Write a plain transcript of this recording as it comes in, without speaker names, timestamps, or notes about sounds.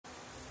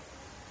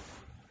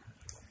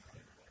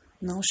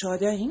Não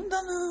chore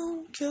ainda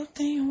não, que eu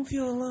tenho um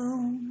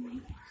violão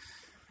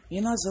e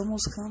nós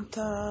vamos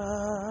cantar.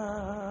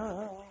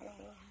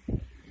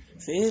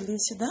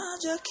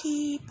 Felicidade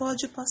aqui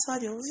pode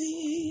passar e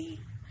ouvir,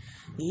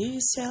 e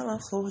se ela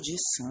for de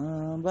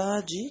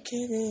samba, de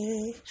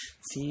querer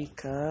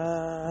ficar.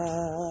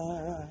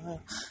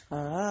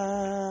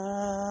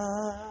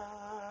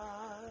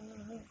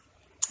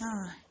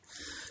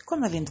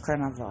 Como é lindo o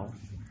carnaval.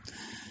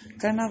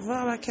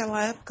 Carnaval é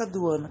aquela época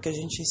do ano que a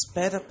gente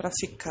espera para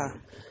ficar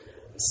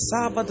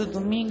sábado,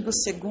 domingo,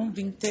 segundo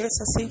e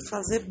terça sem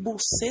fazer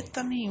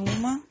buceta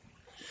nenhuma.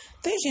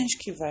 Tem gente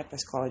que vai para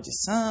escola de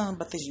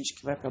samba, tem gente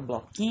que vai para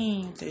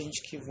bloquinho, tem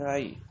gente que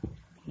vai,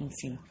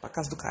 enfim, para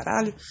casa do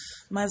caralho,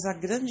 mas a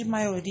grande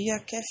maioria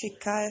quer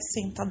ficar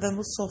sentada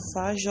no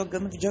sofá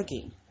jogando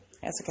videogame.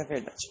 Essa que é a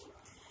verdade.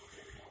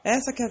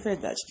 Essa que é a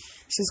verdade.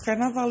 Se os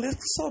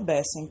carnavalescos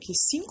soubessem que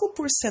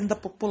 5% da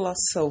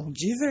população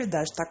de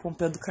verdade está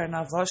acompanhando o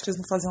carnaval, acho que eles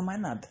não faziam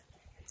mais nada.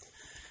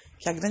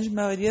 Que a grande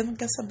maioria não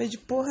quer saber de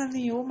porra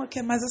nenhuma,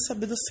 quer mais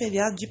saber do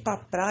feriado, de ir pra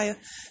praia,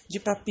 de ir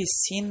pra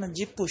piscina,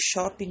 de ir pro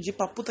shopping, de ir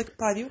pra puta que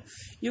pariu.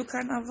 E o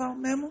carnaval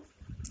mesmo,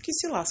 que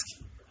se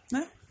lasque,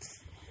 né?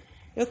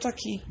 Eu tô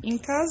aqui em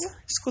casa,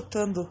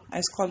 escutando a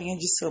escolinha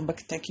de samba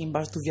que tem aqui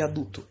embaixo do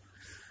viaduto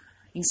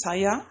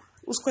ensaiar.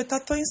 Os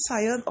coitados estão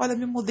ensaiando. Olha,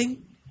 me mudei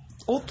em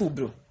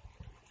outubro.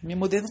 Me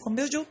mudei no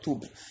começo de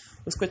outubro.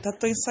 Os coitados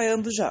estão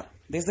ensaiando já,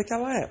 desde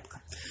aquela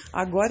época.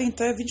 Agora,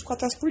 então, é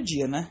 24 horas por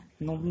dia, né?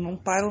 Não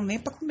param nem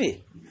pra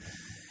comer.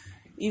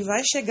 E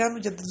vai chegar no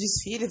dia do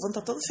desfile, vão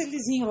estar todo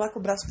felizinho lá com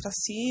o braço pra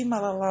cima,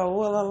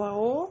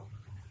 lalaô,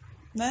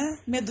 né?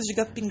 Medo de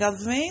gato pingado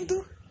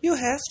vendo, e o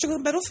resto chegando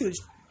no Battlefield.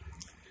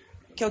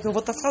 Que é o que eu vou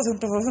estar fazendo,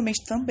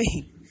 provavelmente,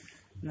 também.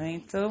 Né?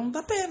 Então,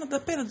 dá pena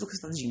dos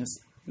coitadinhos,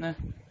 né?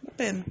 Dá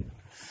pena.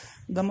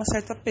 Dá uma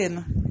certa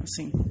pena,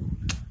 assim.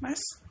 Mas,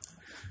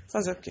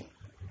 fazer o quê?